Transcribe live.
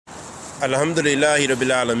Alhamdulillahi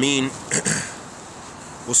Rabbil Alameen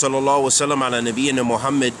wa sallallahu wa sallam ala nabiyyina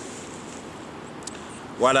Muhammad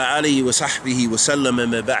wa ala alihi wa sahbihi wa sallam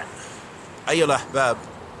amma ba'd. Ayyul ahbab,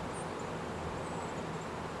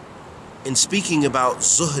 in speaking about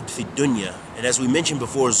zuhd fi dunya, and as we mentioned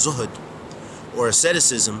before, zuhd or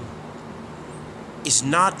asceticism is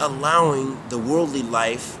not allowing the worldly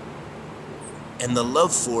life and the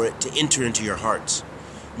love for it to enter into your hearts,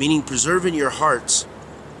 meaning preserving your hearts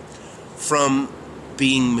from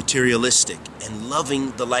being materialistic and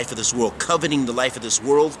loving the life of this world, coveting the life of this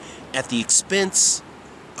world at the expense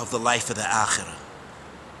of the life of the akhirah.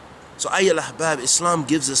 So Ayyul Ahbab, Islam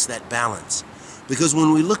gives us that balance, because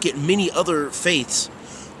when we look at many other faiths,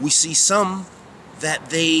 we see some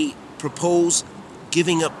that they propose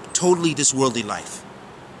giving up totally this worldly life.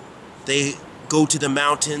 They go to the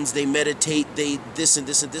mountains, they meditate, they this and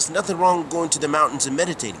this and this. Nothing wrong with going to the mountains and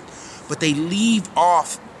meditating, but they leave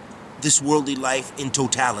off this worldly life in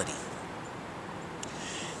totality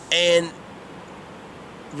and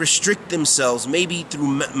restrict themselves, maybe through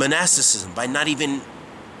monasticism, by not even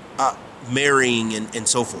marrying and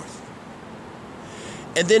so forth.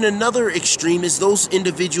 And then another extreme is those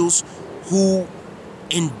individuals who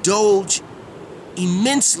indulge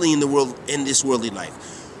immensely in this worldly life.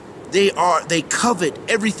 They covet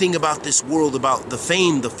everything about this world, about the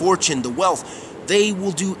fame, the fortune, the wealth. They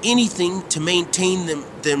will do anything to maintain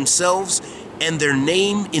themselves and their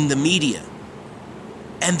name in the media.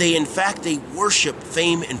 And they worship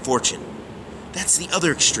fame and fortune. That's the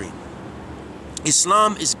other extreme.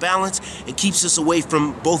 Islam is balanced and keeps us away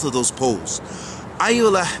from both of those poles.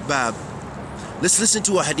 Ayyul Ahbab, let's listen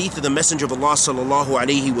to a hadith of the Messenger of Allah sallallahu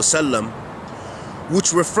alayhi wasallam,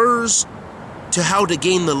 which refers to how to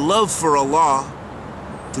gain the love for Allah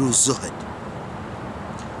through zuhd.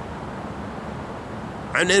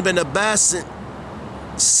 عن ابن عباس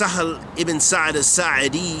سهل ابن سعد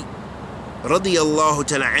الساعدي رضي الله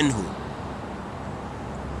تعالى عنه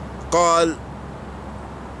قال: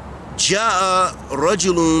 جاء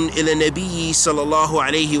رجل إلى النبي صلى الله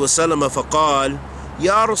عليه وسلم فقال: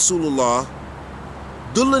 يا رسول الله،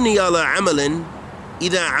 دلني على عمل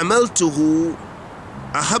إذا عملته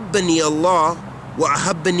أحبني الله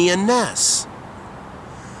وأحبني الناس.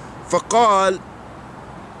 فقال: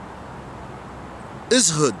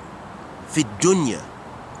 ازهد في الدنيا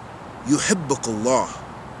يحبك الله،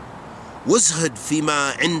 وازهد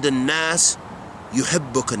فيما عند الناس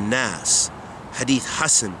يحبك الناس. حديث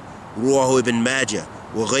حسن رواه ابن ماجه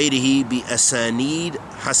وغيره بأسانيد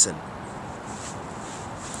حسن.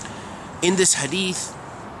 In this hadith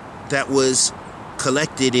that was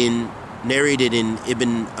narrated in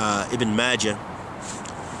Ibn Majah,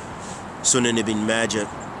 Sunan Ibn Majah,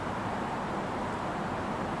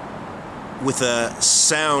 with a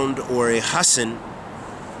sound or a hasan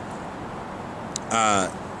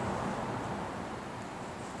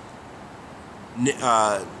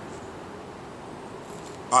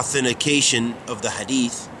authentication of the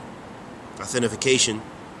hadith, authentication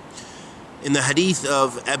in the hadith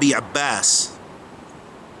of Abi Abbas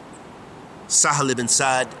Sahal ibn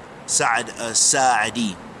Sa'd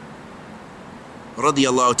as-Sa'di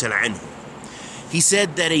radiyallahu ta'ala anhu. He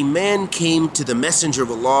said that a man came to the Messenger of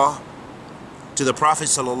Allah, to the Prophet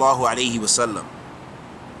sallallahu alaihi wasallam,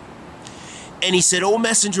 and he said, "O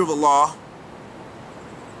Messenger of Allah,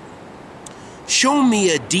 show me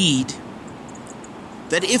a deed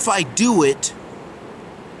that if I do it,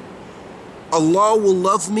 Allah will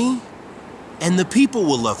love me and the people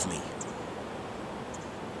will love me."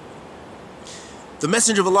 The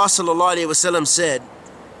Messenger of Allah sallallahu alaihi wasallam said,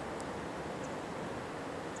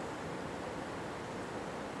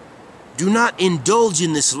 "Do not indulge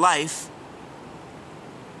in this life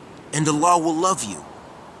and Allah will love you.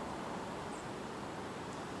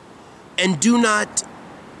 And do not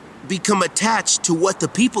become attached to what the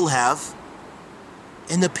people have,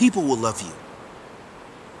 and the people will love you."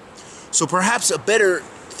 So perhaps a better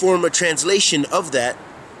form of translation of that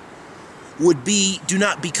would be, do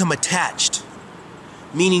not become attached.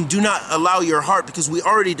 Meaning, do not allow your heart, because we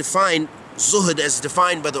already defined zuhd as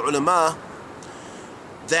defined by the ulama,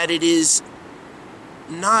 that it is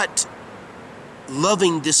not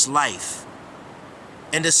loving this life,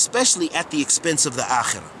 and especially at the expense of the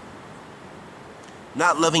akhirah.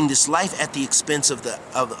 Not loving this life at the expense of the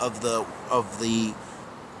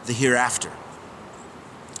hereafter.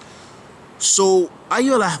 So,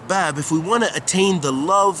 Ayyul Ahbab, if we want to attain the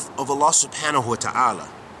love of Allah subhanahu wa ta'ala,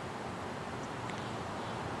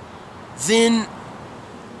 then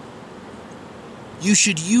you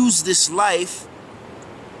should use this life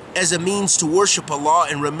as a means to worship Allah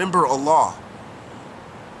and remember Allah,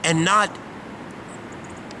 and not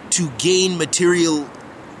to gain material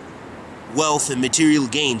wealth and material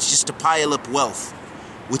gains, just to pile up wealth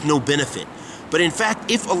with no benefit. But in fact,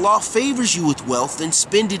 if Allah favors you with wealth, then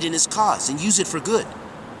spend it in His cause and use it for good.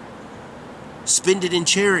 Spend it in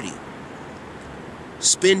charity.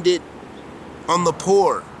 Spend it on the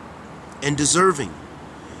poor and deserving.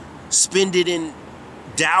 Spend it in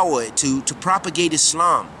dawah, to propagate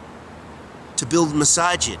Islam, to build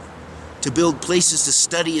masajid, to build places to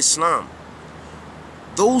study Islam.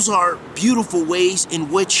 Those are beautiful ways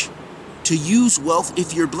in which to use wealth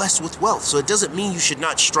if you're blessed with wealth. So it doesn't mean you should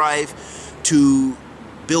not strive to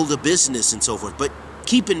build a business and so forth. But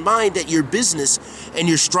keep in mind that your business and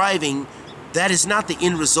your striving, that is not the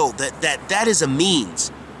end result. That is a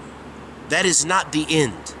means. That is not the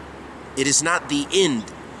end. It is not the end,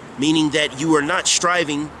 meaning that you are not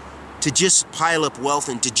striving to just pile up wealth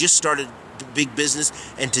and to just start a big business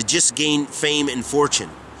and to just gain fame and fortune.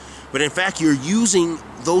 But in fact, you're using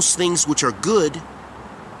those things which are good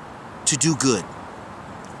to do good,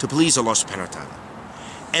 to please Allah subhanahu wa ta'ala.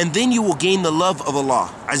 And then you will gain the love of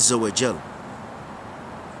Allah Azza wa Jal.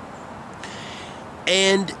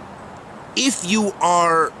 And if you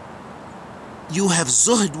have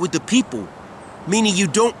zuhd with the people, meaning you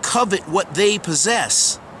don't covet what they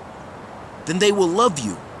possess, then they will love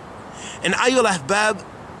you. And ayyul ahbab,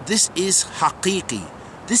 this is haqiqi.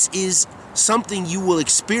 This is something you will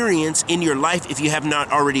experience in your life if you have not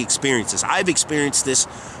already experienced this. I've experienced this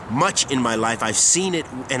much in my life. I've seen it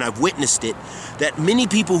and I've witnessed it, that many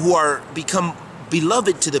people who are become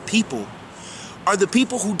beloved to the people are the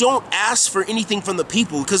people who don't ask for anything from the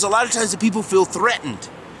people, because a lot of times the people feel threatened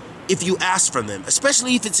if you ask from them,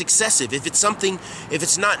 especially if it's excessive, if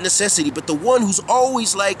it's not necessity. But the one who's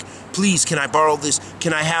always like, please, can I borrow this?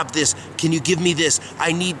 Can I have this? Can you give me this?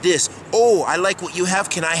 I need this. Oh, I like what you have.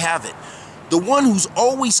 Can I have it? The one who's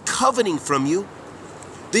always coveting from you,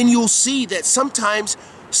 then you'll see that sometimes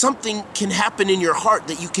something can happen in your heart,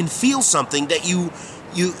 that you can feel something that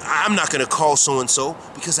I'm not going to call so-and-so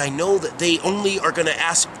because I know that they only are going to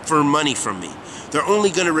ask for money from me. They're only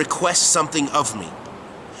going to request something of me.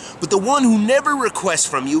 But the one who never requests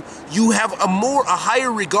from you, you have a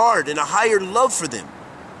higher regard and a higher love for them.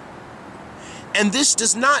 And this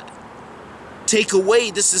does not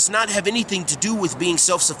this does not have anything to do with being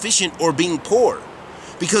self-sufficient or being poor.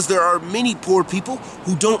 Because there are many poor people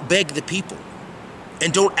who don't beg the people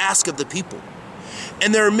and don't ask of the people.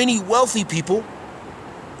 And there are many wealthy people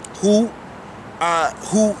who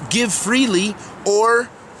give freely or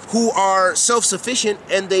who are self-sufficient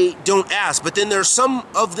and they don't ask. But then there are some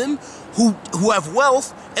of them who have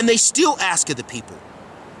wealth and they still ask of the people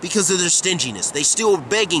because of their stinginess. They still are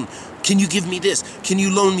begging, can you give me this? Can you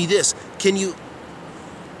loan me this? Can you...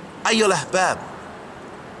 Ayyul ahbab.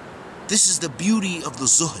 This is the beauty of the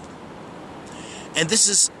zuhd. And this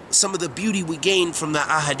is some of the beauty we gain from the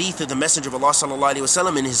ahadith of the Messenger of Allah sallallahu alaihi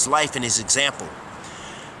wasallam in his life and his example.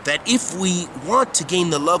 That if we want to gain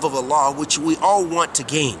the love of Allah, which we all want to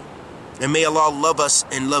gain, and may Allah love us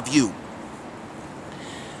and love you,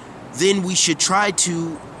 then we should try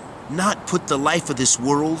to not put the life of this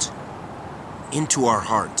world into our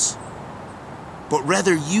hearts, but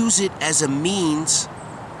rather use it as a means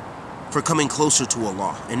for coming closer to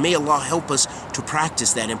Allah. And may Allah help us to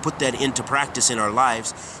practice that and put that into practice in our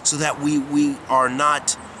lives, so that we are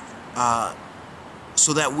not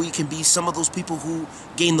so that we can be some of those people who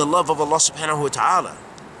gain the love of Allah subhanahu wa ta'ala.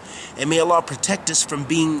 And may Allah protect us from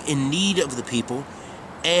being in need of the people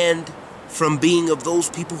and from being of those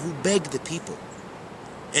people who beg the people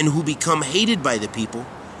and who become hated by the people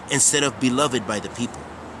instead of beloved by the people.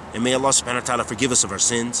 And may Allah subhanahu wa ta'ala forgive us of our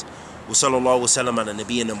sins. Wa sallallahu wa sallam ala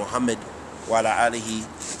nabiyyina Muhammad wa ala alihi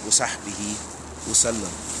wa sahbihi wa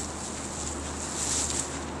sallam.